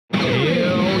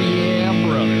Hell yeah,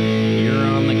 brother. You're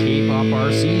on the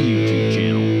kpopRC YouTube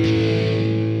channel.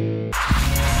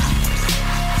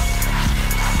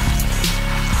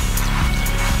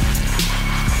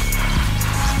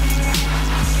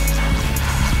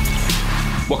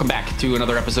 Welcome back to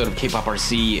another episode of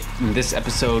kpopRC. In this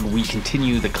episode, we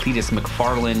continue the Cleetus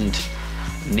McFarland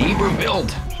neighbor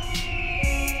build.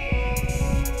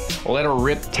 Let her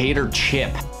rip tater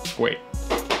chip. Wait.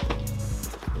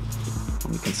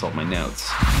 Let me consult my notes.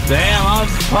 Damn, I'm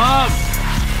pumped!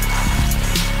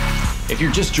 If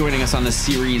you're just joining us on this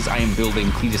series, I am building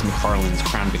Cleetus McFarland's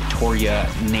Crown Victoria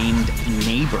named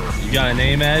Neighbor. You got a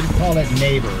name, Ed? Call it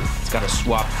Neighbor. It's got a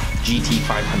swap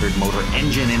GT500 motor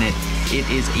engine in it. It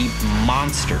is a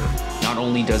monster. Not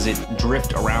only does it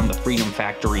drift around the Freedom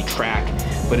Factory track,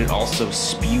 but it also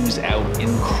spews out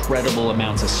incredible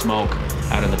amounts of smoke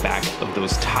out of the back of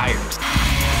those tires.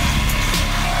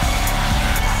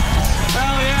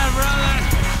 Hell yeah, brother!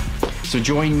 So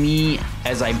join me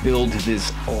as I build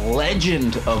this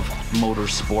legend of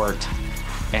motorsport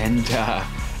and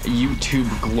YouTube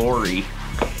glory.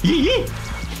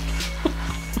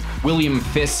 William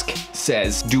Fisk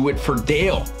says, do it for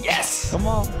Dale. Yes! Come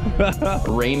on.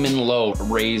 Raymond Lowe,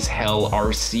 raise hell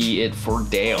RC it for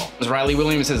Dale. Riley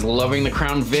Williams says, loving the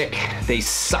Crown Vic. They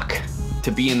suck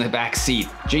to be in the back seat.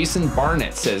 Jason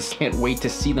Barnett says, can't wait to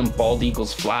see them bald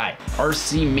eagles fly.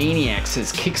 RC Maniac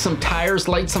says, kick some tires,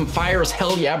 light some fires.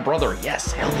 Hell yeah, brother.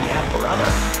 Yes, hell yeah, brother.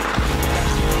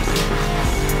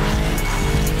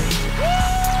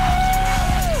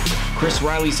 Chris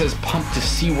Riley says, pumped to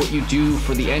see what you do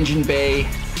for the engine bay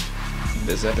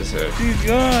this episode. She's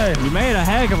good. You made a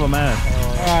heck of a mess.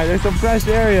 All right, there's some fresh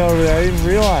area over there. I didn't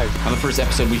realize. On the first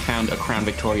episode, we found a Crown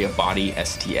Victoria body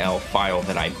STL file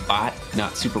that I bought.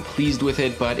 Not super pleased with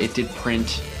it, but it did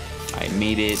print. I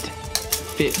made it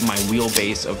fit my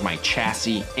wheelbase of my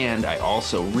chassis, and I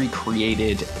also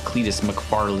recreated Cleetus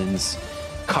McFarland's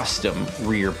custom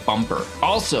rear bumper.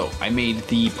 Also, I made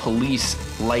the police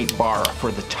light bar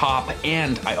for the top,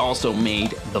 and I also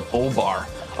made the bull bar,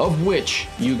 of which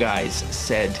you guys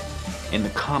said in the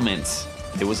comments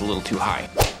it was a little too high.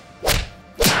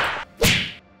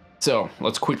 So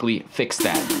let's quickly fix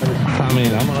that. I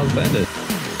mean, I'm gonna bend it.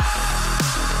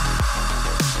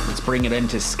 Let's bring it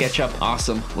into SketchUp.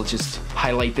 Awesome. Let's just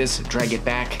highlight this, drag it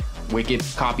back, wicked,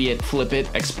 copy it, flip it,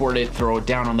 export it, throw it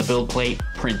down on the build plate,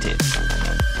 print it.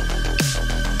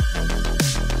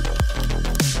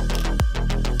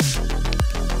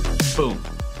 Boom,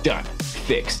 done,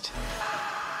 fixed.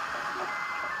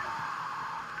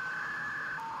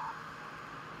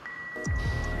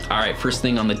 All right, first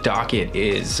thing on the docket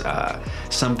is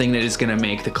something that is gonna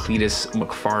make the Cleetus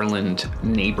McFarland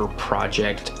neighbor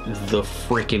project the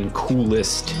frickin'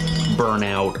 coolest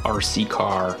burnout RC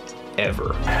car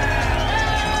ever.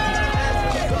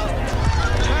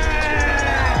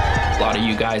 A lot of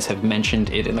you guys have mentioned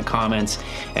it in the comments,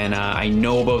 and I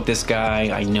know about this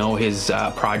guy. I know his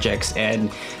projects, and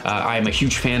I'm a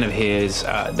huge fan of his.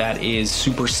 That is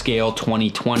Superscale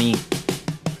 2020.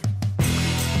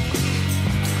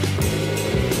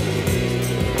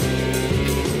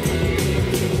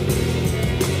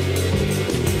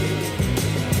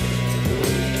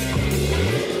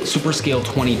 Superscale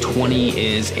 2020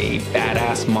 is a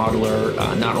badass modeler.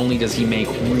 Not only does he make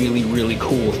really, really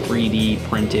cool 3D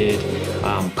printed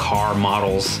car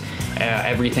models,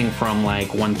 everything from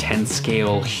like 1/10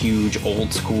 scale, huge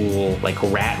old school, like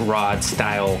rat rod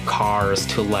style cars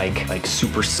to like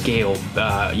super scale,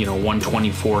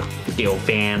 1/24 scale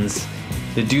vans.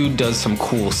 The dude does some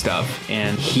cool stuff,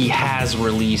 and he has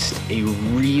released a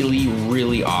really,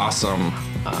 really awesome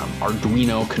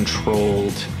Arduino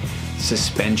controlled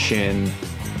suspension.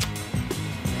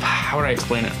 How would I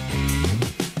explain it?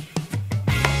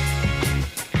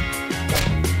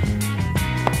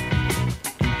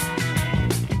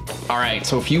 All right,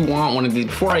 so if you want one of these,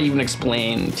 before I even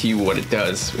explain to you what it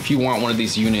does, if you want one of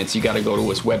these units, you gotta go to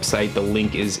his website. The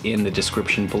link is in the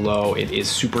description below. It is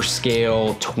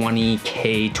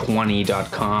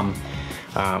superscale20k20.com.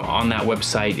 On that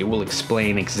website, it will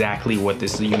explain exactly what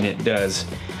this unit does.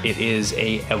 It is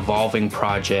a evolving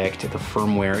project. The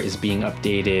firmware is being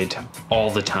updated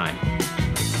all the time.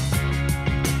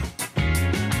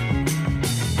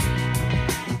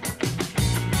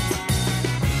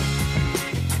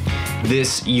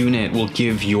 This unit will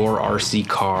give your RC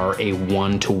car a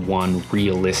one-to-one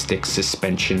realistic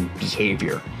suspension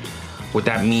behavior. What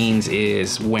that means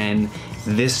is when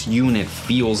this unit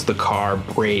feels the car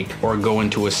brake or go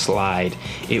into a slide,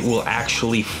 it will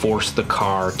actually force the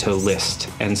car to list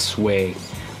and sway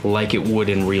like it would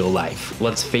in real life.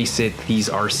 Let's face it, these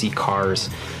RC cars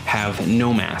have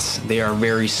no mass. They are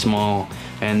very small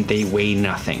and they weigh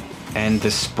nothing. And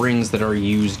the springs that are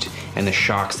used and the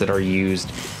shocks that are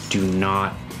used do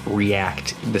not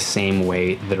react the same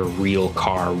way that a real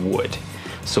car would.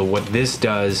 So what this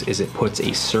does is it puts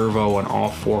a servo on all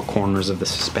four corners of the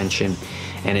suspension,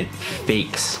 and it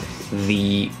fakes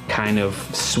the kind of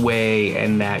sway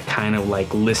and that kind of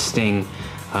like listing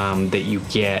that you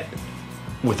get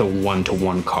with a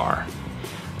one-to-one car.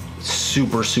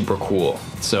 Super, super cool.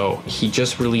 So he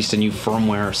just released a new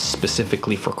firmware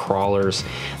specifically for crawlers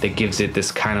that gives it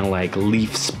this kind of like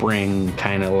leaf spring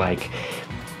kind of like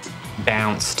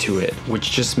bounce to it,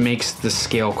 which just makes the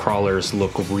scale crawlers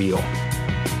look real.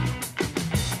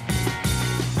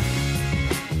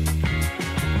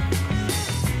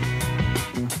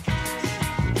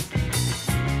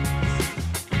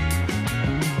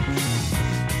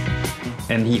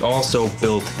 And he also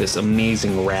built this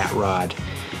amazing rat rod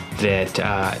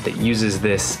that uses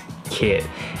this kit,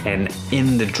 and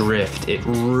in the drift it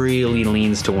really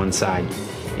leans to one side.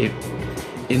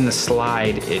 In the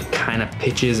slide it kind of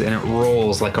pitches and it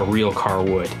rolls like a real car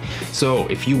would. So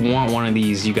if you want one of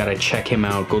these, you got to check him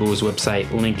out. Go to his website,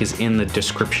 link is in the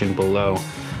description below.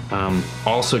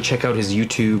 Also check out his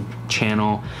YouTube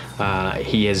channel.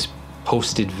 He has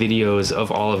posted videos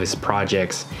of all of his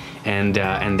projects, and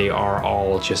they are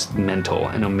all just mental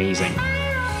and amazing.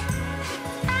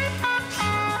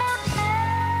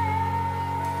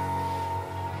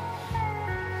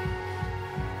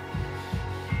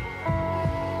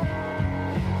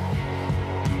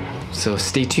 So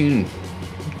stay tuned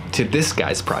to this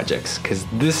guy's projects, because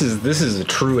this is a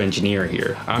true engineer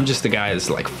here. I'm just the guy that's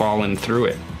like falling through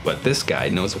it, but this guy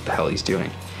knows what the hell he's doing.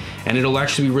 And it'll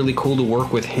actually be really cool to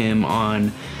work with him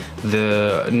on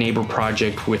the neighbor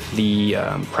project with the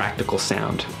practical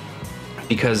sound,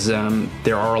 because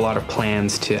there are a lot of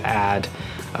plans to add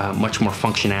much more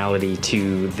functionality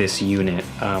to this unit.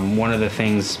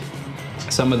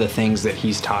 Some of the things that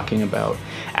he's talking about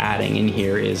adding in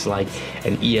here is like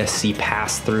an ESC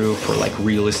pass-through for like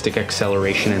realistic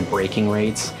acceleration and braking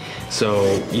rates.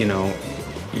 So, you know,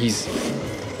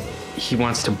 he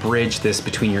wants to bridge this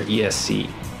between your ESC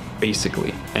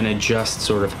basically and adjust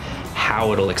sort of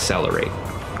how it'll accelerate,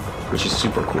 which is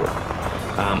super cool.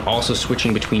 Also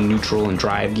switching between neutral and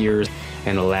drive gears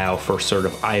and allow for sort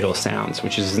of idle sounds,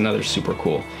 which is another super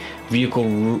cool. Vehicle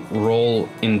roll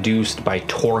induced by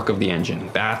torque of the engine.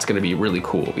 That's gonna be really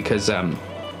cool, because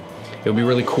it would be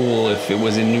really cool if it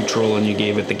was in neutral and you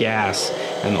gave it the gas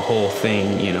and the whole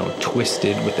thing, you know,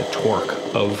 twisted with the torque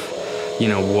of, you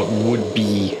know, what would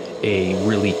be a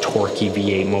really torquey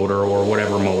V8 motor or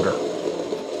whatever motor.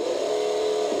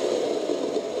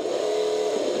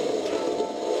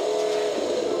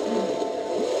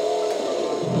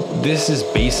 This is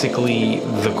basically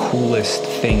the coolest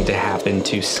thing to happen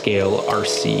to scale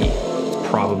RC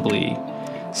probably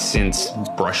since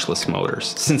brushless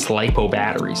motors, since LiPo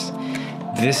batteries.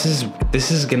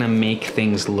 This is gonna make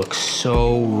things look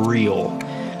so real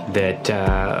that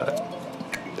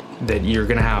that you're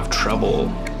gonna have trouble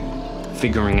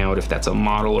figuring out if that's a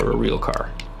model or a real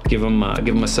car. Give him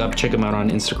a sub, check him out on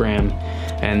Instagram,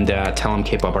 and tell him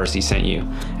kpopRC sent you,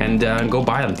 and go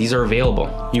buy them. These are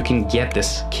available. You can get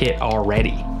this kit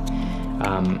already,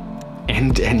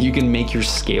 and you can make your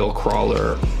scale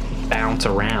crawler bounce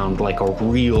around like a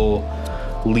real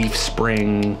leaf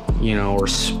spring, you know, or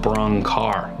sprung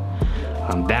car.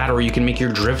 That, or you can make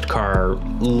your drift car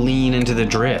lean into the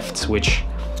drifts, which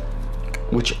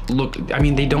look, I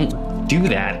mean, they don't do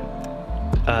that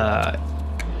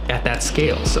at that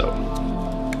scale. So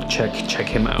check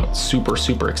him out. Super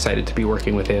excited to be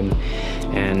working with him,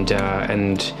 and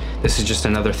this is just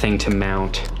another thing to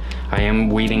mount. I am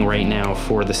waiting right now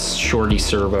for the shorty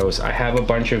servos. I have a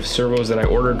bunch of servos that I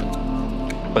ordered,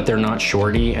 but they're not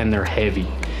shorty and they're heavy,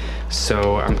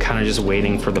 so I'm kind of just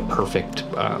waiting for the perfect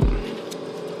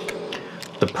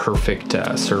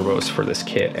servos for this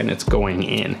kit, and it's going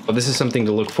in. Well, this is something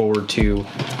to look forward to.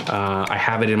 I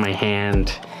have it in my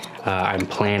hand. I'm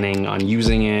planning on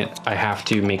using it. I have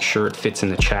to make sure it fits in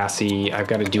the chassis. I've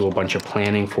got to do a bunch of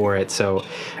planning for it. So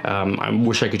I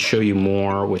wish I could show you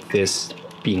more with this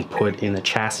being put in the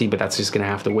chassis, but that's just gonna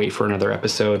have to wait for another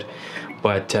episode.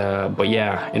 But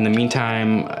yeah, in the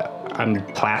meantime, I'm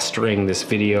plastering this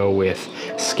video with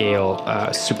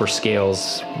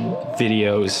Superscale's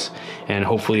videos, and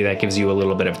hopefully that gives you a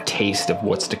little bit of taste of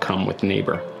what's to come with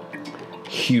Neighbor.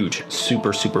 Huge,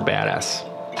 super badass.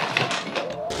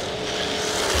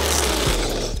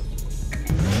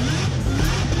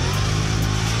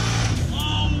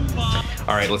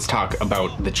 All right, let's talk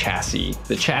about the chassis.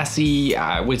 The chassis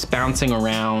was bouncing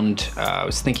around. I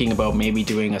was thinking about maybe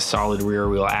doing a solid rear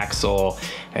wheel axle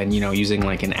and, using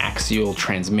like an axial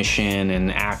transmission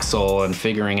and axle and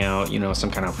figuring out, some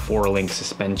kind of 4-link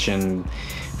suspension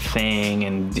thing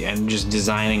and just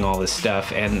designing all this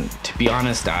stuff. And to be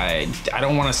honest, I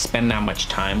don't want to spend that much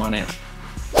time on it.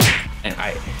 And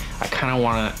I kind of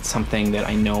want something that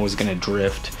I know is going to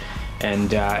drift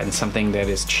and something that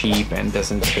is cheap and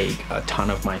doesn't take a ton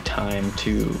of my time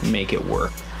to make it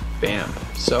work. Bam.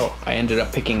 So I ended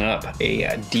up picking up a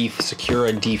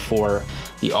Secura D4,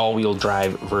 the all-wheel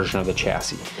drive version of the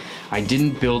chassis. I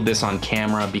didn't build this on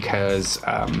camera because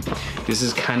this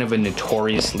is kind of a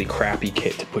notoriously crappy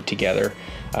kit to put together.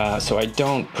 So I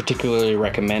don't particularly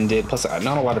recommend it. Plus,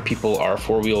 not a lot of people are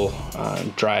four-wheel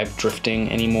drive drifting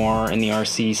anymore in the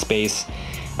RC space.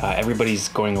 Everybody's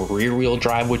going rear-wheel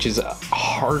drive, which is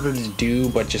harder to do,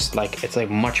 but just like it's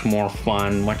like much more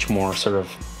fun, much more sort of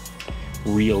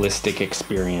realistic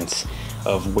experience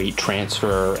of weight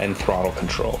transfer and throttle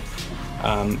control.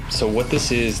 So what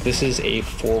this is a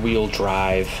four-wheel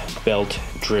drive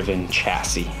belt-driven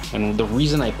chassis, and the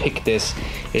reason I picked this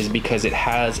is because it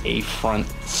has a front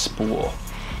spool.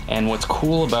 And what's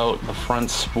cool about the front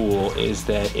spool is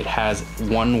that it has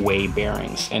one-way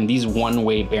bearings, and these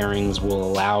one-way bearings will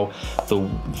allow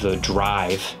the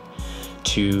drive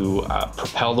to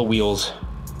propel the wheels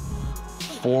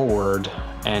forward,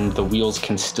 and the wheels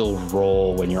can still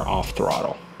roll when you're off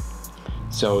throttle.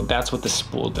 So that's what the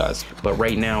spool does. But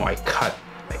right now I cut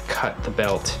the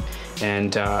belt,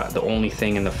 and the only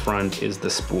thing in the front is the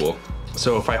spool.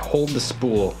 So if I hold the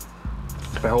spool,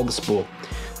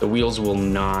 the wheels will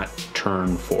not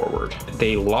turn forward.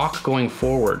 They lock going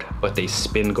forward, but they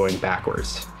spin going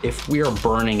backwards. If we are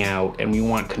burning out and we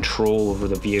want control over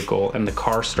the vehicle and the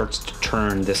car starts to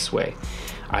turn this way,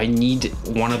 I need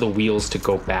one of the wheels to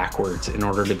go backwards in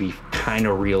order to be kind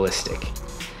of realistic.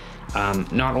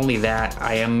 Not only that,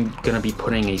 I am gonna be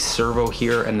putting a servo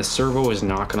here, and the servo is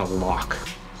not gonna lock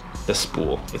the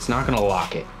spool. It's not gonna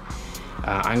lock it.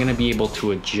 I'm gonna be able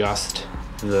to adjust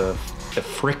the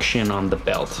friction on the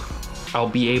belt. I'll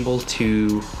be able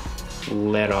to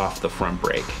let off the front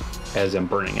brake as I'm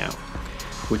burning out,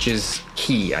 which is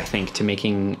key, I think, to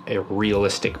making a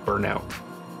realistic burnout.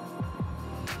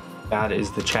 That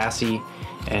is the chassis,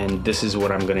 and this is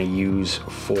what I'm gonna use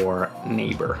for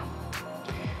Neighbor.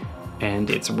 And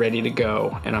it's ready to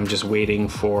go, and I'm just waiting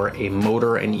for a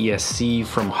motor and ESC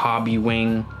from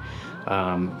Hobbywing.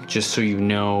 Just so you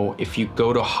know, if you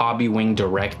go to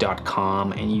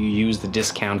hobbywingdirect.com and you use the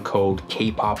discount code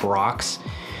kpopRC,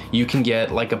 you can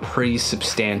get like a pretty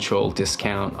substantial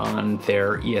discount on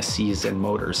their ESCs and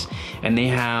motors. And they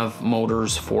have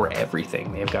motors for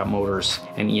everything. They've got motors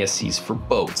and ESCs for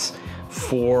boats,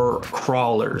 for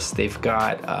crawlers. They've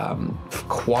got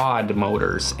quad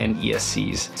motors and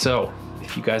ESCs. So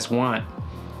if you guys want,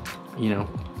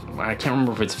 I can't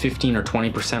remember if it's 15 or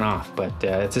 20% off, but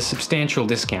it's a substantial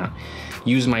discount.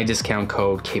 Use my discount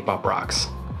code kpopRC.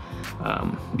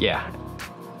 Yeah.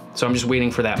 So I'm just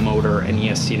waiting for that motor and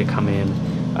ESC to come in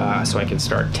so I can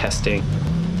start testing.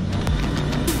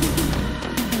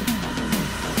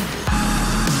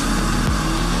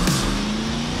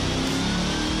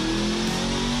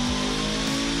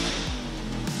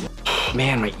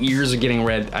 Man, my ears are getting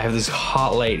red. I have this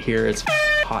hot light here. It's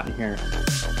hot in here.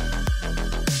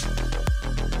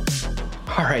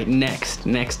 All right,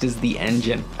 next is the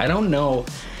engine. I don't know,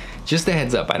 just a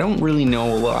heads up, I don't really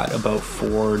know a lot about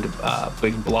Ford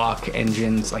big block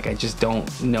engines. Like, I just don't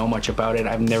know much about it.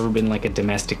 I've never been like a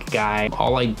domestic guy.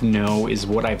 All I know is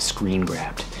what I've screen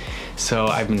grabbed. So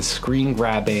I've been screen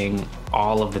grabbing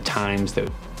all of the times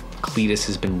that Cleetus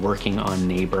has been working on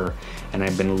Neighbor, and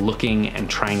I've been looking and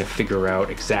trying to figure out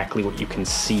exactly what you can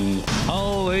see.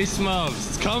 Holy smokes,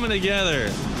 it's coming together.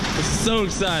 It's so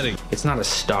exciting. It's not a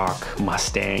stock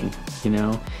Mustang,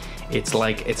 It's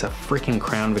like, it's a freaking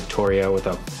Crown Victoria with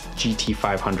a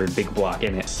GT500 big block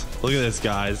in it. Look at this,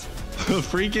 guys. A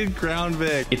freaking Crown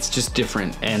Vic. It's just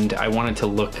different, and I wanted to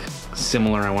look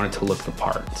similar. I wanted to look the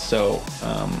part. So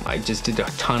I just did a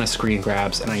ton of screen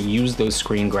grabs, and I used those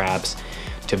screen grabs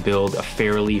to build a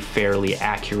fairly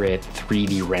accurate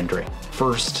 3D rendering.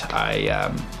 First,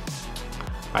 I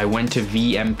went to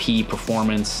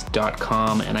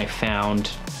vmpperformance.com and I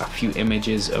found a few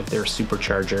images of their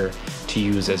supercharger to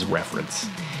use as reference.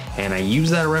 And I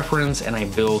used that reference and I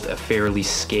built a fairly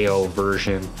scale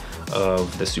version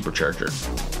of the supercharger.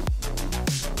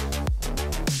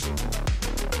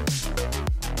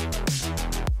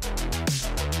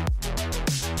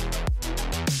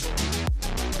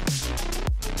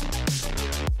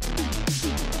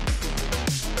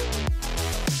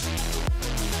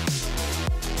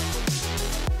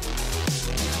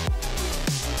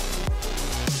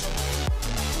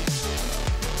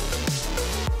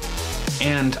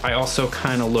 And I also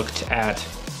kind of looked at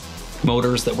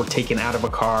motors that were taken out of a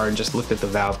car and just looked at the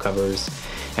valve covers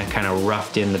and kind of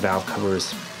roughed in the valve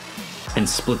covers and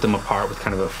split them apart with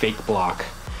kind of a fake block,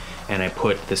 and I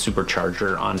put the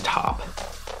supercharger on top.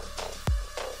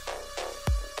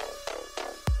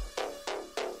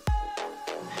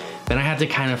 Then I had to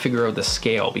kind of figure out the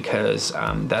scale, because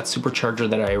that supercharger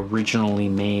that I originally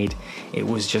made, it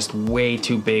was just way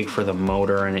too big for the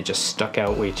motor and it just stuck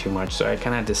out way too much. So I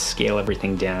kind of had to scale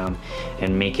everything down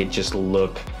and make it just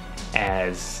look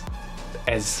as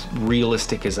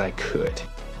realistic as I could.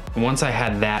 Once I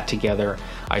had that together,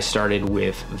 I started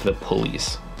with the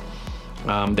pulleys.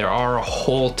 There are a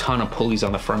whole ton of pulleys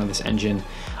on the front of this engine.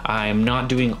 I'm not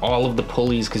doing all of the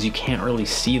pulleys because you can't really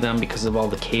see them because of all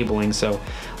the cabling, so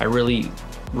I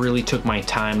really took my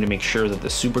time to make sure that the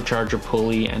supercharger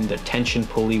pulley and the tension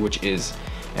pulley, which is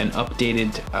an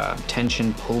updated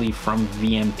tension pulley from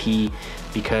VMP,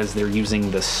 because they're using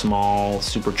the small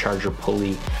supercharger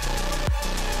pulley.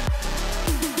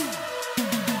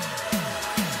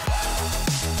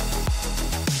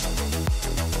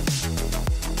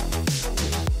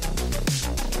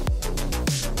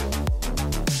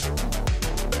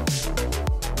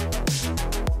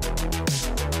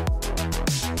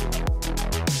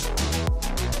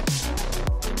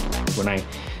 When I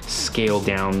scale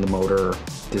down the motor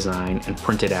design and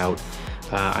print it out,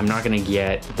 I'm not going to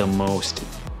get the most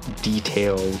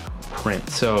detailed print,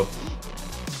 so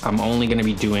I'm only going to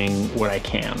be doing what I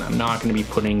can. I'm not going to be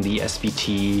putting the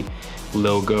SVT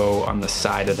logo on the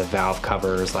side of the valve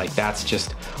covers. Like, that's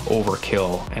just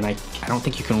overkill, and I don't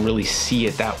think you can really see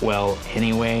it that well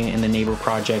anyway in the neighbor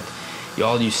project.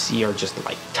 All you see are just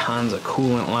like tons of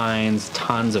coolant lines,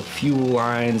 tons of fuel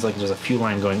lines. Like, there's a fuel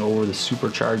line going over the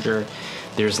supercharger.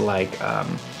 There's like a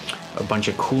bunch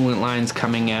of coolant lines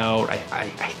coming out. I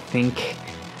think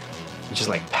just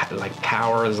like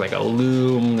power. There's like a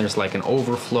loom. There's like an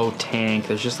overflow tank.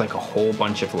 There's just like a whole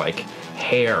bunch of like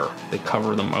hair that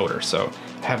cover the motor. So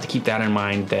I have to keep that in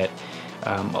mind, that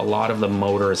a lot of the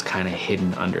motor is kind of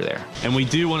hidden under there. And we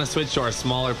do want to switch to our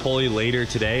smaller pulley later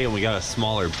today, and we got a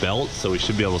smaller belt, so we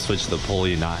should be able to switch to the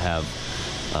pulley and not have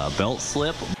belt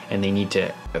slip. And they need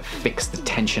to fix the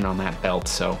tension on that belt,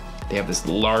 so they have this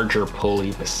larger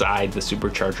pulley beside the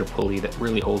supercharger pulley that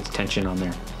really holds tension on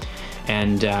there.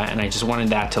 And I just wanted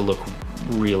that to look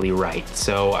really right,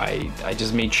 so I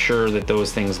just made sure that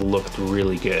those things looked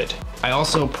really good. I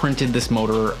also printed this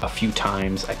motor a few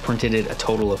times. I printed it a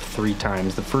total of 3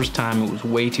 times. The first time it was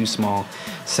way too small,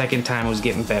 second time it was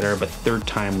getting better, but third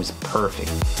time was perfect.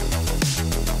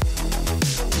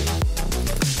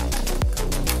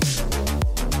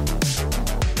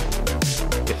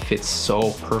 It fits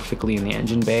so perfectly in the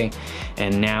engine bay,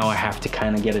 and now I have to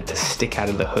kind of get it to stick out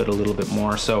of the hood a little bit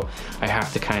more, so I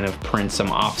have to kind of print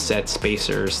some offset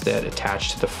spacers that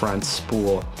attach to the front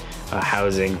spool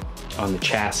housing on the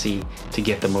chassis to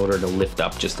get the motor to lift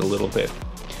up just a little bit.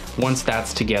 Once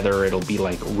that's together, it'll be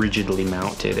like rigidly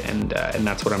mounted, and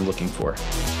that's what I'm looking for.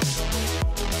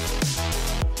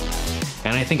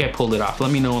 And I think I pulled it off.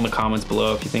 Let me know in the comments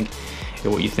below if you think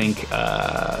what you think.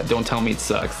 Don't tell me it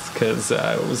sucks, because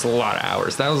it was a lot of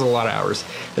hours. That was a lot of hours.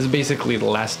 This is basically the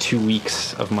last 2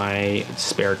 weeks of my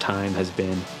spare time has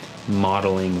been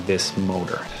modeling this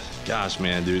motor. Gosh,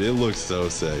 man, dude, it looks so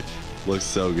sick. Looks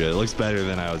so good. It looks better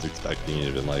than I was expecting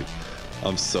even. Like,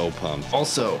 I'm so pumped.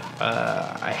 Also,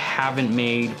 I haven't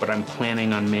made, but I'm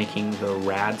planning on making the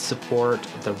rad support,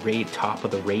 the top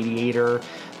of the radiator,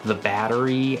 the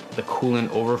battery, the coolant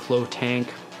overflow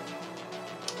tank,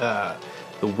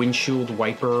 the windshield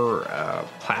wiper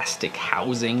plastic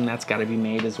housing, that's got to be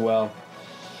made as well.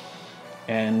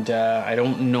 And I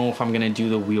don't know if I'm gonna do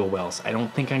the wheel wells. I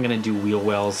don't think I'm gonna do wheel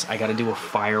wells. I gotta do a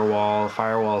firewall.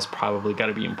 Firewall's probably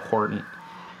gotta be important.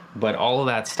 But all of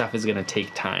that stuff is gonna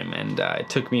take time, and it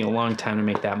took me a long time to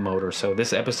make that motor. So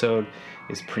this episode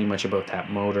is pretty much about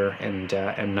that motor and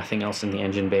nothing else in the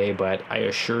engine bay, but I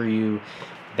assure you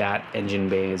that engine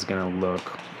bay is gonna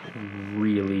look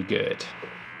really good.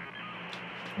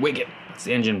 Wicked. That's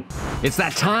the engine. It's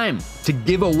that time to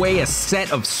give away a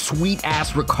set of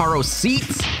sweet-ass Recaro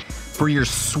seats for your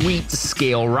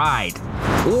Superscale ride.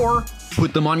 Or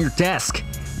put them on your desk,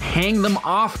 hang them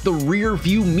off the rear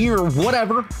view mirror,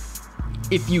 whatever.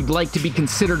 If you'd like to be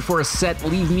considered for a set,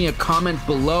 leave me a comment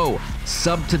below.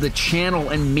 Sub to the channel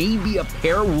and maybe a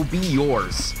pair will be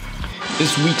yours.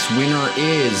 This week's winner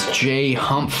is Jay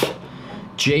Humph.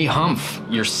 Jay Humph,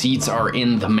 your seats are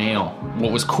in the mail.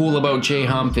 What was cool about Jay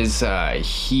Humph is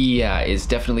he is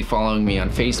definitely following me on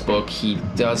Facebook. He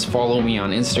does follow me on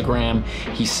Instagram.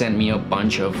 He sent me a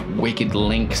bunch of wicked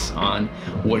links on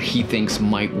what he thinks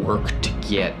might work to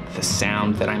get the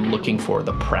sound that I'm looking for,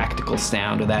 the practical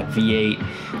sound of that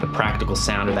V8, the practical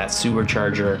sound of that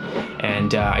supercharger.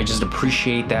 And I just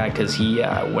appreciate that, because he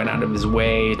went out of his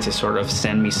way to sort of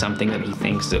send me something that he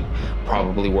thinks that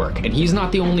probably work. And he's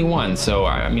not the only one. So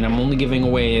I mean, I'm only giving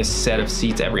away a set of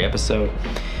seats every episode.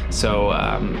 So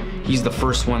he's the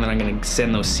first one that I'm gonna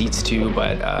send those seats to,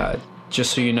 but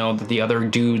just so you know, that the other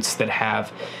dudes that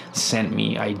have sent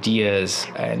me ideas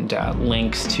and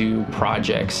links to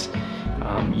projects,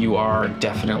 you are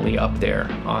definitely up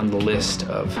there on the list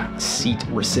of seat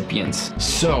recipients.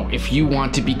 So if you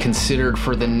want to be considered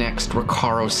for the next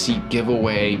Recaro seat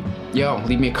giveaway,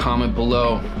 leave me a comment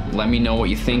below. Let me know what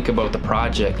you think about the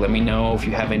project. Let me know if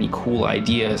you have any cool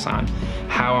ideas on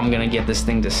how I'm gonna get this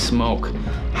thing to smoke,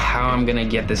 how I'm gonna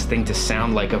get this thing to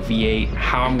sound like a V8,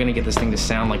 how I'm gonna get this thing to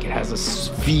sound like it has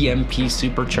a VMP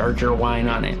supercharger whine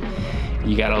on it.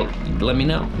 You gotta let me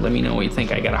know. Let me know what you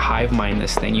think. I gotta hive mind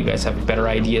this thing. You guys have better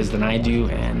ideas than I do,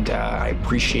 and I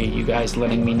appreciate you guys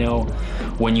letting me know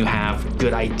when you have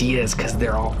good ideas, because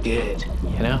they're all good,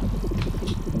 you know?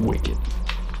 Wicked.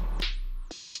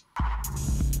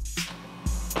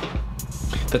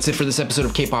 That's it for this episode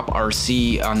of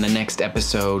kpopRC. On the next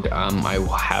episode, I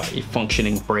will have a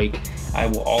functioning brake. I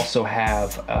will also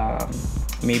have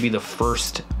maybe the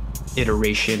first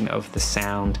iteration of the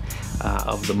sound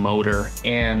of the motor,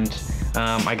 and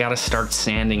I gotta start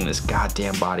sanding this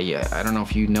goddamn body. I don't know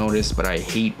if you noticed, but I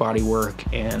hate body work,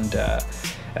 and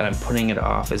I'm putting it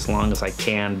off as long as I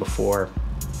can before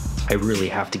I really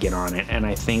have to get on it. And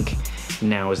I think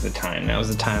now is the time. Now is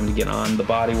the time to get on the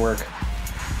body work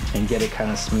and get it kind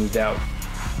of smoothed out.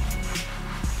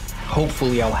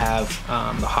 Hopefully I'll have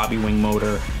the Hobby Wing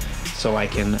motor so I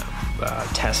can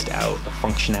test out the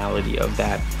functionality of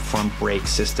that front brake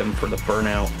system for the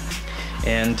burnout.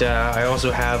 And I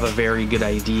also have a very good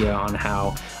idea on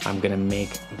how I'm gonna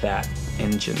make that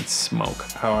engine smoke,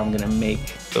 how I'm gonna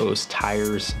make those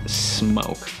tires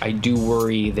smoke. I do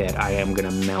worry that I am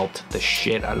gonna melt the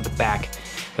shit out of the back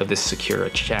of this Secura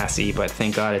chassis, but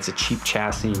thank God it's a cheap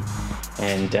chassis.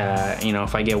 And you know,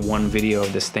 if I get one video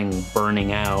of this thing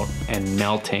burning out and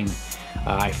melting,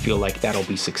 I feel like that'll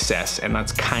be success. And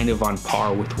that's kind of on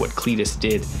par with what Cleetus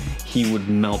did. He would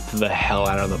melt the hell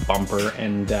out of the bumper,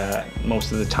 and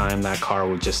most of the time that car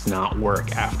would just not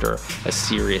work after a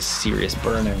serious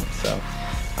burning. So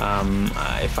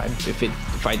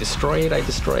if I destroy it, I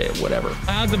destroy it, whatever.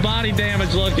 How's the body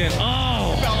damage looking?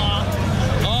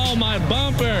 Oh, my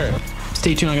bumper.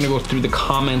 Stay tuned, I'm gonna go through the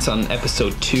comments on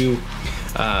episode 2.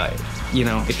 You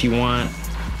know, if you want,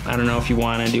 I don't know if you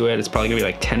want to do it. It's probably gonna be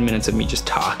like 10 minutes of me just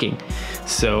talking.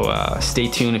 So stay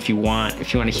tuned if you want.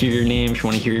 If you want to hear your name, if you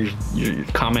want to hear your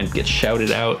comment get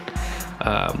shouted out,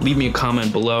 leave me a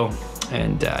comment below.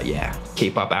 And yeah,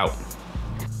 K-pop out.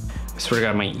 I swear to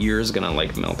God, my ear is gonna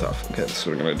like melt off. Okay, that's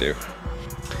what I'm gonna do.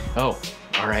 Oh,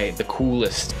 all right, the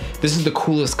coolest. This is the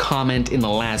coolest comment in the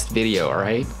last video, all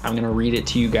right? I'm gonna read it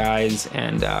to you guys,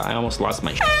 and I almost lost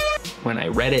my when I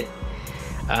read it.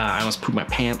 I almost pooped my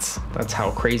pants. That's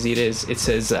how crazy it is. It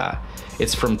says,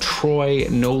 it's from Troy,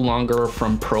 no longer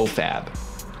from Profab.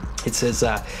 It says,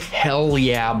 hell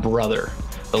yeah, brother.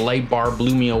 The light bar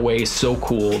blew me away, so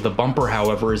cool. The bumper,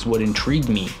 however, is what intrigued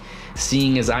me,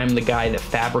 seeing as I'm the guy that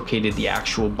fabricated the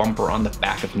actual bumper on the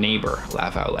back of Neighbor.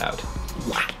 Laugh out loud.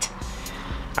 What?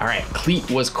 All right,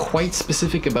 Cleet was quite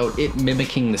specific about it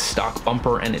mimicking the stock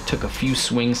bumper, and it took a few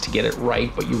swings to get it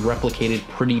right, but you replicated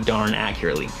pretty darn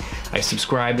accurately. I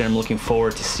subscribed, and I'm looking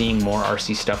forward to seeing more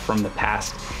RC stuff from the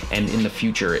past and in the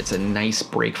future. It's a nice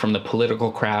break from the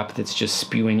political crap that's just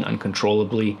spewing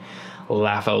uncontrollably.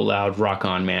 Laugh out loud, rock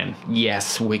on, man.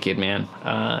 Yes, wicked, man.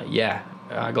 Yeah,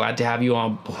 glad to have you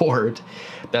on board.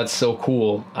 That's so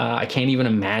cool. I can't even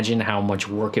imagine how much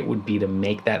work it would be to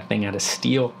make that thing out of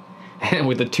steel. And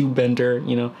with a tube bender,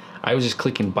 you know, I was just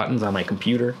clicking buttons on my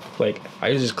computer. Like,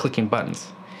 I was just clicking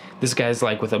buttons. This guy's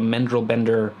like with a mandrel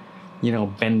bender, you know,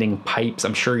 bending pipes.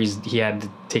 I'm sure he had to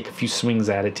take a few swings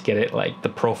at it to get it, like, the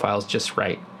profiles just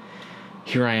right.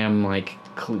 Here I am, like,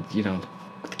 you know,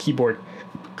 with the keyboard,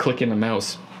 clicking the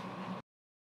mouse.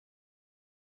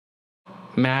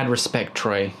 Mad respect,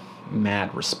 Troy.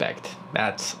 Mad respect.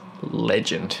 That's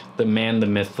legend. The man, the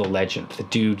myth, the legend. The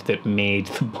dude that made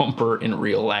the bumper in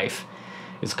real life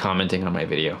is commenting on my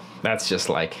video. That's just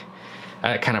like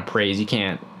that kind of praise. You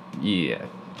can't. Yeah,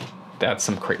 that's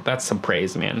some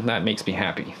praise, man. That makes me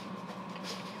happy.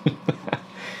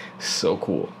 So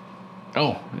cool.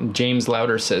 Oh, James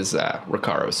Louder says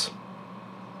Recaros.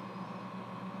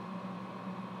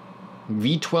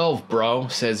 V12 bro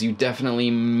says, you definitely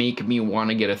make me want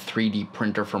to get a 3D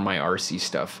printer for my RC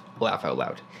stuff. Laugh out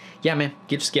loud. Yeah, man,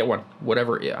 just get one.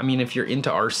 Whatever. I mean, if you're into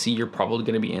RC, you're probably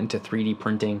going to be into 3D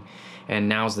printing, and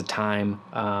now's the time.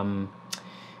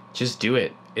 Just do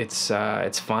it. It's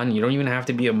fun. You don't even have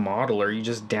to be a modeler. You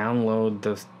just download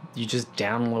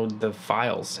the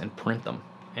files and print them.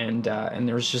 And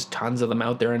there's just tons of them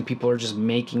out there, and people are just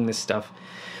making this stuff.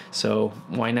 So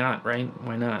why not, right?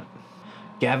 Why not?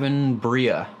 Gavin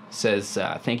Bria says,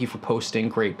 thank you for posting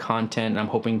great content. I'm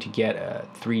hoping to get a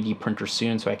 3D printer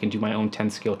soon so I can do my own 10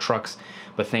 scale trucks.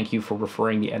 But thank you for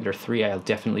referring the Ender 3. I'll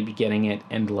definitely be getting it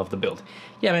and love the build.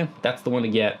 Yeah, man, that's the one to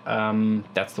get.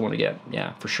 That's the one to get.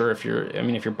 Yeah, for sure. If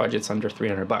your budget's under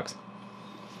 $300.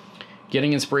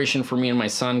 Getting inspiration for me and my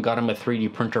son. Got him a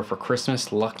 3D printer for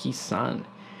Christmas. Lucky son.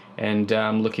 And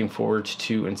I'm looking forward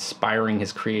to inspiring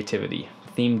his creativity.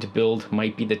 Themed build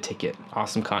might be the ticket.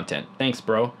 Awesome content. Thanks,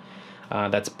 bro.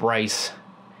 That's Bryce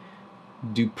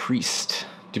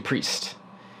Dupriest.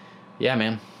 Yeah,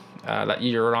 man.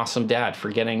 You're an awesome dad for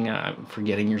getting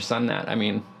your son that. I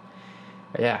mean,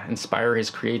 yeah, inspire his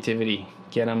creativity.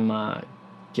 Get him,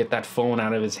 get that phone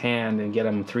out of his hand and get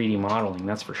him 3D modeling.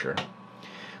 That's for sure.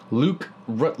 Luke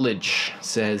Rutledge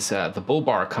says, the bull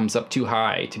bar comes up too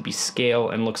high to be scale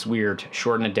and looks weird.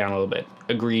 Shorten it down a little bit.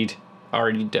 Agreed.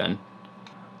 Already done.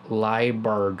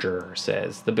 Liebarger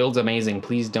says, the build's amazing.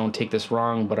 Please don't take this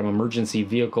wrong, but I'm an emergency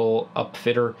vehicle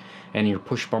upfitter and your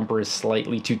push bumper is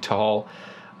slightly too tall.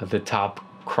 The top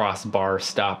crossbar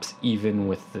stops even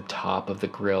with the top of the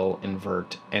grill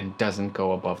invert and doesn't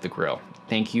go above the grill.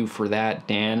 Thank you for that,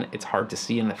 Dan. It's hard to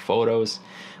see in the photos,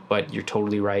 but you're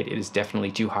totally right. It is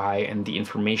definitely too high, and the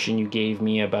information you gave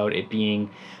me about it being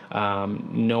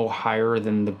no higher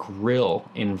than the grill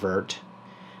invert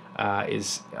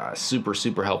is super,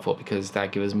 super helpful, because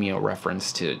that gives me a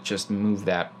reference to just move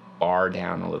that bar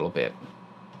down a little bit.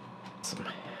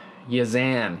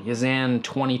 Yazan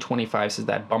 2025 says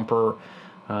that bumper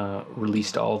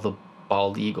released all the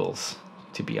bald eagles,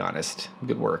 to be honest.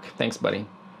 Good work. Thanks, buddy.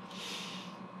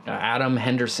 Adam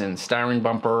Henderson, styrene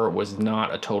bumper was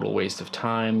not a total waste of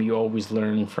time. You always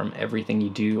learn from everything you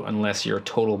do unless you're a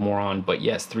total moron. But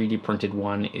yes, 3D printed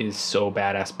one is so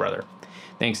badass, brother.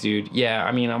 Thanks, dude. Yeah,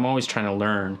 I mean, I'm always trying to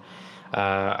learn.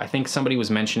 I think somebody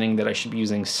was mentioning that I should be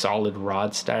using solid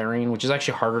rod styrene, which is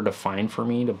actually harder to find for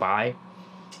me to buy.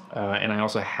 And I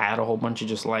also had a whole bunch of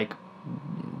just like,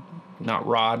 not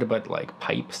rod, but like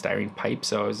pipe, styrene pipe.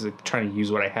 So I was like, trying to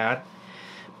use what I had.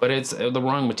 But it's the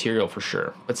wrong material for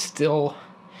sure. But still,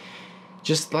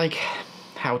 just like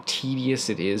how tedious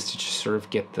it is to just sort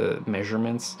of get the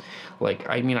measurements. Like,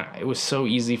 I mean, it was so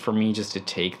easy for me just to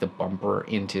take the bumper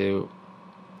into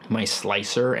my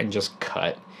slicer and just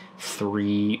cut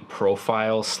 3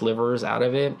 profile slivers out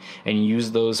of it and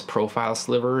use those profile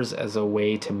slivers as a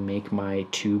way to make my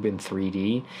tube in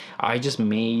 3D. I just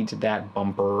made that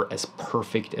bumper as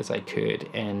perfect as I could,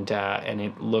 and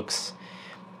it looks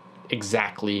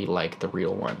exactly like the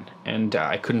real one, and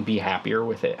I couldn't be happier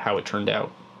with it, how it turned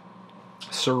out.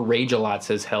 Sir Rage a Lot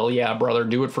says, hell yeah, brother,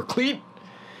 do it for Cleet.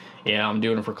 Yeah, I'm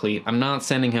doing it for Cleet. I'm not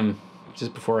sending him,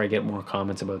 just before I get more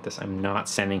comments about this, I'm not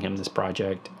sending him this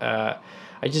project.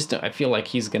 I feel like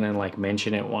he's gonna like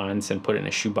mention it once and put it in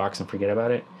a shoebox and forget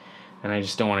about it, and I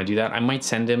just don't want to do that. I might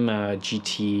send him a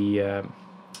GT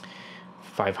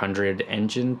 500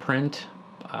 engine print.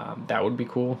 That would be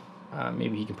cool.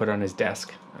 Maybe he can put it on his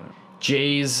desk.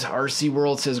 Jay's RC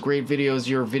World says, great videos.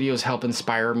 Your videos help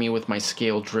inspire me with my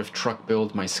scale drift truck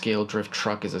build. My scale drift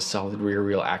truck is a solid rear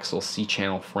wheel axle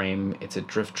C-channel frame. It's a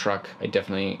drift truck. I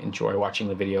definitely enjoy watching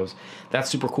the videos.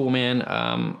 That's super cool, man.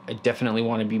 I definitely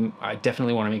want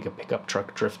to make a pickup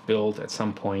truck drift build at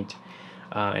some point.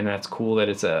 And that's cool that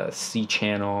it's a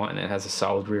C-channel and it has a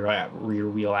solid rear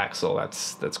wheel axle.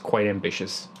 That's quite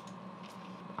ambitious.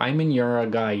 Iman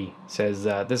Yaragai says,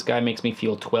 this guy makes me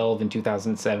feel 12 in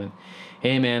 2007.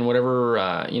 Hey man, whatever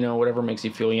whatever makes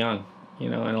you feel young,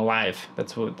 and alive.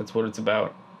 That's what it's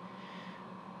about.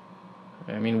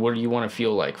 I mean, what do you want to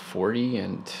feel like, 40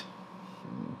 and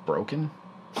broken?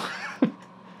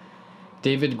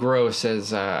 David Groh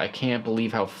says, I can't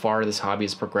believe how far this hobby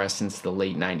has progressed since the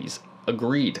late 90s.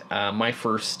 Agreed. My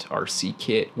first RC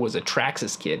kit was a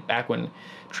Traxxas kit back when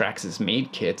Traxxas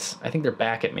made kits. I think they're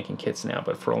back at making kits now,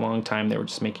 but for a long time they were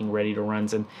just making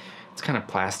ready-to-runs, and it's kind of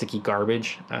plasticky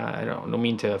garbage. I don't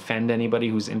mean to offend anybody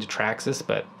who's into Traxxas,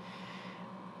 but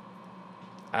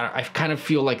I kind of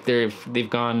feel like they've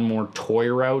gone more toy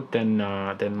route than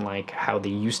like how they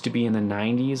used to be in the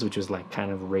 90s, which was like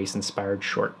kind of race-inspired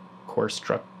short course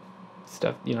truck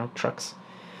stuff, trucks.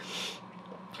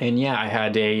 And yeah, I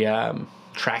had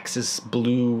Traxxas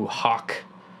Blue Hawk,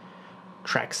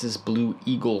 Traxxas Blue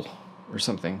Eagle or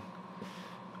something.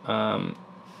 And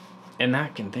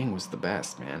that thing was the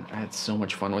best, man. I had so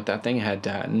much fun with that thing. It had,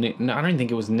 I don't even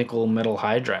think it was nickel metal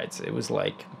hydrides. It was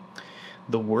like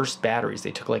the worst batteries.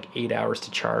 They took like 8 hours to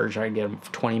charge. I'd get them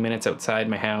for 20 minutes outside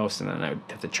my house, and then I would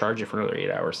have to charge it for another 8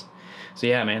 hours. So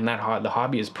yeah, man, the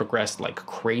hobby has progressed like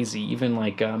crazy. Even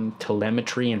like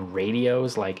telemetry and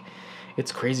radios, like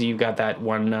it's crazy. You've got that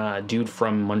one dude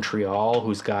from Montreal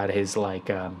who's got his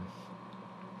like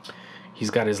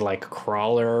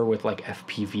crawler with like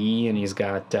FPV, and he's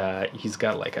got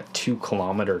like a 2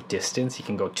 kilometer distance. He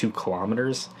can go 2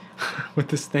 kilometers with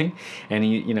this thing, and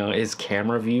his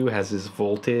camera view has his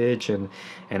voltage and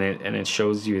it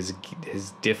shows you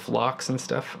his diff locks and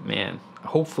stuff. Man,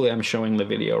 hopefully I'm showing the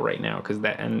video right now because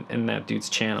that dude's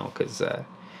channel, because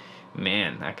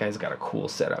man, that guy's got a cool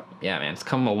setup. Yeah, man, it's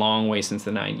come a long way since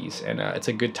the 90s, and it's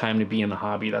a good time to be in the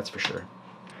hobby, that's for sure.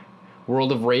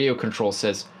 World of Radio Control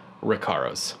says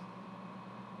Recaros.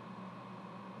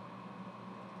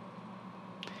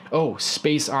 Oh,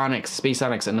 Space Onyx,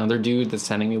 another dude that's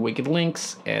sending me wicked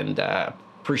links, and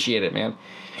appreciate it, man.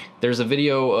 There's a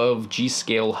video of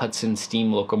G-Scale Hudson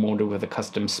steam locomotive with a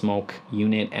custom smoke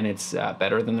unit, and it's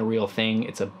better than the real thing.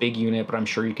 It's a big unit, but I'm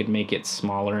sure you could make it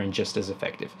smaller and just as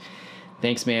effective.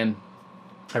 Thanks, man.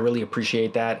 I really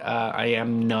appreciate that. I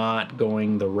am not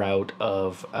going the route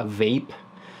of a vape.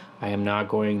 I am not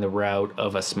going the route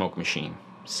of a smoke machine.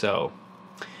 So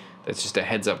that's just a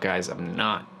heads up, guys. I'm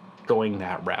not going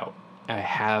that route. I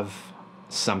have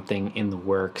something in the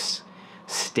works.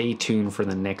 Stay tuned for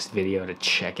the next video to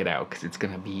check it out, because it's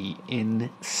going to be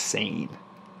insane.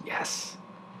 Yes.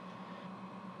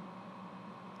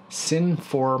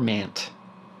 Sinformant.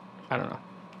 I don't know.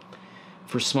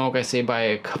 For smoke, I say buy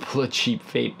a couple of cheap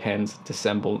vape pens,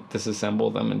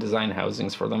 disassemble them, and design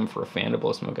housings for them for a fan to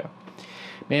blow smoke out.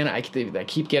 Man, I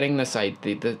keep getting this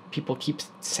idea. The people keep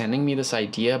sending me this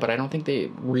idea, but I don't think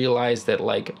they realize that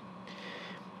like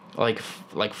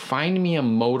find me a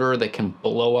motor that can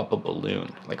blow up a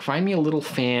balloon. Like find me a little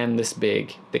fan this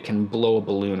big that can blow a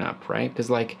balloon up, right? Because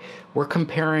like we're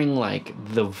comparing like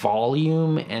the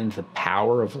volume and the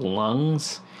power of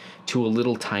lungs to a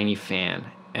little tiny fan,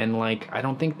 and like I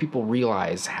don't think people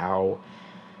realize how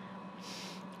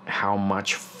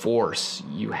much force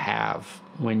you have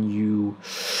when you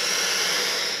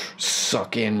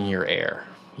suck in your air,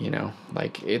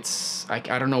 like it's I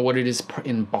don't know what it is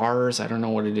in bars, I don't know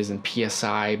what it is in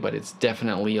PSI, but it's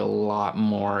definitely a lot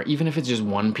more. Even if it's just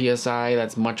 1 PSI,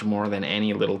 that's much more than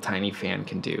any little tiny fan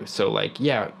can do. So like,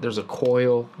 yeah, there's a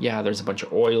coil, yeah, there's a bunch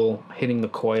of oil hitting the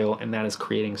coil, and that is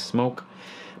creating smoke,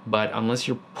 but unless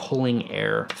you're pulling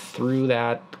air through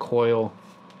that coil,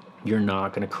 you're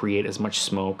not going to create as much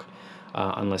smoke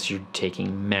unless you're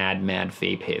taking mad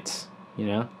vape hits,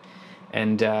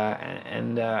 and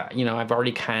I've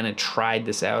already kind of tried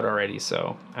this out already,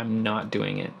 so I'm not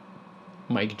doing it.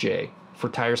 Mike J. For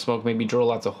tire smoke, maybe drill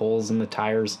lots of holes in the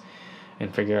tires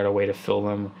and figure out a way to fill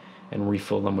them and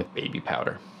refill them with baby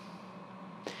powder.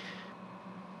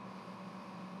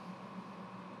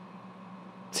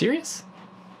 Serious?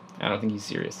 I don't think he's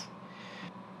serious.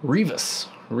 Rivas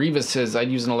says, I'd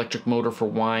use an electric motor for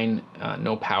wine,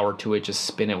 no power to it, just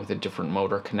spin it with a different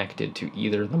motor connected to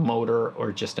either the motor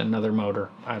or just another motor.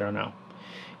 I don't know.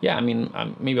 Yeah, I mean,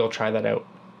 maybe I'll try that out.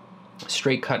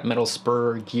 Straight cut metal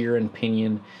spur, gear, and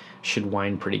pinion should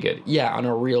whine pretty good. Yeah, on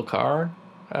a real car.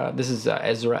 This is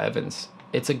Ezra Evans.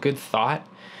 It's a good thought,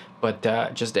 but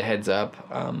just a heads up,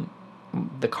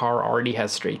 the car already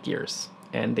has straight gears,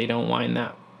 and they don't whine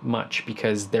that much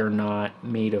because they're not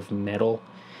made of metal.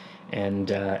 And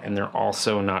they're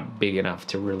also not big enough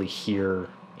to really hear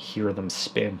them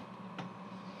spin.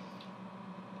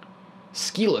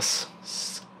 Skiless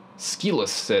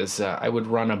says, I would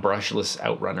run a brushless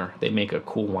outrunner. They make a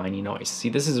cool whiny noise. See,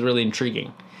 this is really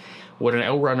intriguing. What an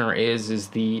outrunner is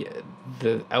the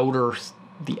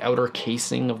outer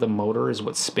casing of the motor is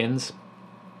what spins,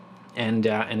 and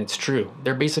it's true.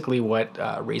 They're basically what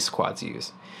race quads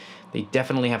use. They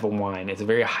definitely have a whine. It's a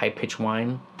very high pitched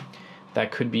whine. That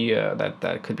could be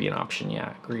that could be an option.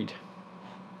 Yeah, agreed.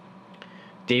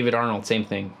 David Arnold, same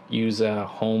thing. Use a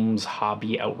Holmes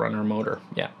Hobby Outrunner motor.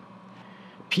 Yeah.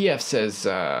 PF says,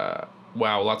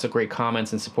 wow, lots of great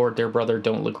comments and support there, brother.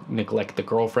 Don't neglect the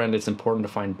girlfriend. It's important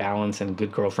to find balance, and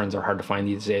good girlfriends are hard to find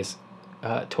these days.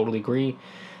 Totally agree.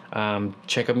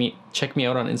 Check me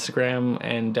out on Instagram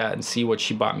and see what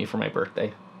she bought me for my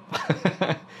birthday.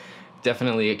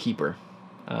 Definitely a keeper.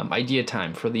 Idea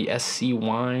time for the SC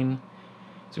wine.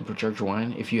 Supercharged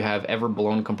wine. If you have ever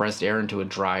blown compressed air into a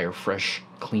dry or fresh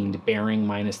cleaned bearing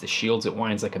minus the shields, it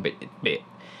whines like a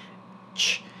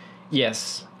pitch.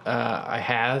 Yes, I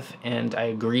have, and I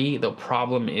agree. The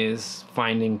problem is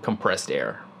finding compressed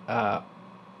air.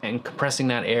 And compressing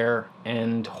that air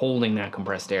and holding that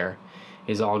compressed air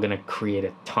is all going to create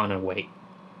a ton of weight.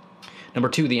 Number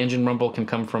 2, the engine rumble can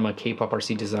come from a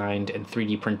kpopRC designed and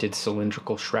 3D printed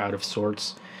cylindrical shroud of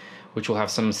sorts, which will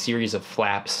have some series of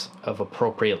flaps of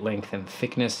appropriate length and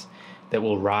thickness that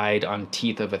will ride on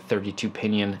teeth of a 32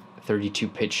 pinion, 32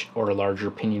 pitch or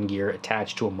larger pinion gear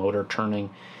attached to a motor turning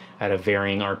at a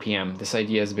varying RPM. This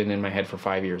idea has been in my head for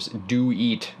 5 years. Do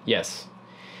eat, yes.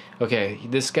 Okay,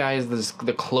 this guy is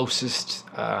the closest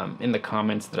in the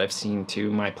comments that I've seen to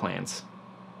my plans.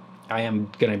 I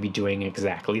am going to be doing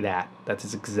exactly that. That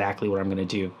is exactly what I'm going to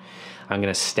do. I'm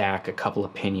going to stack a couple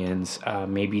of pinions,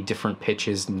 maybe different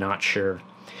pitches, not sure.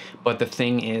 But the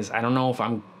thing is, I don't know if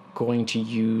I'm going to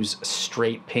use a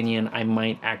straight pinion. I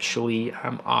might actually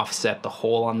offset the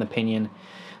hole on the pinion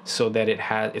so that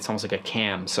it's almost like a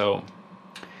cam. So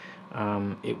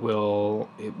it will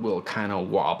kind of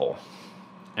wobble.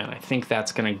 And I think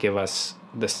that's going to give us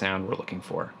the sound we're looking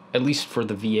for, at least for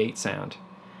the V8 sound.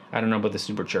 I don't know about the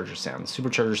supercharger sound. The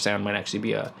supercharger sound might actually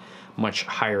be a much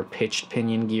higher pitched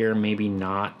pinion gear, maybe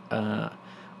not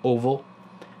oval,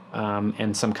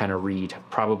 and some kind of reed,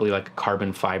 probably like a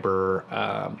carbon fiber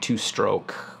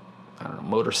 2-stroke, I don't know,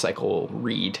 motorcycle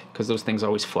reed, because those things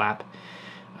always flap.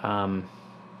 I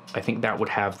think that would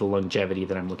have the longevity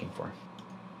that I'm looking for.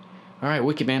 All right,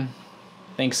 Wicked Man.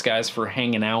 Thanks, guys, for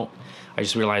hanging out. I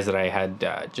just realized that I had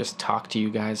just talked to you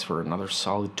guys for another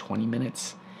solid 20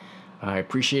 minutes. I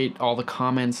appreciate all the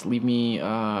comments. Leave me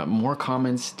more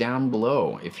comments down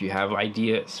below if you have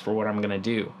ideas for what I'm going to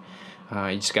do.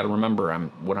 You just got to remember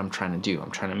what I'm trying to do.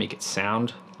 I'm trying to make it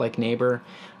sound like Neighbor.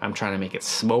 I'm trying to make it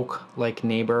smoke like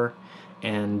Neighbor.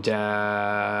 And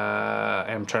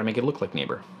I'm trying to make it look like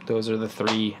Neighbor. Those are the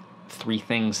three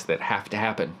things that have to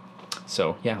happen.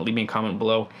 So yeah, leave me a comment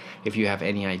below if you have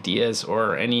any ideas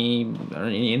or any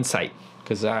insight,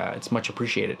 because it's much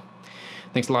appreciated.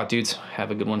 Thanks a lot, dudes. Have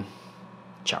a good one.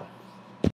 Ciao.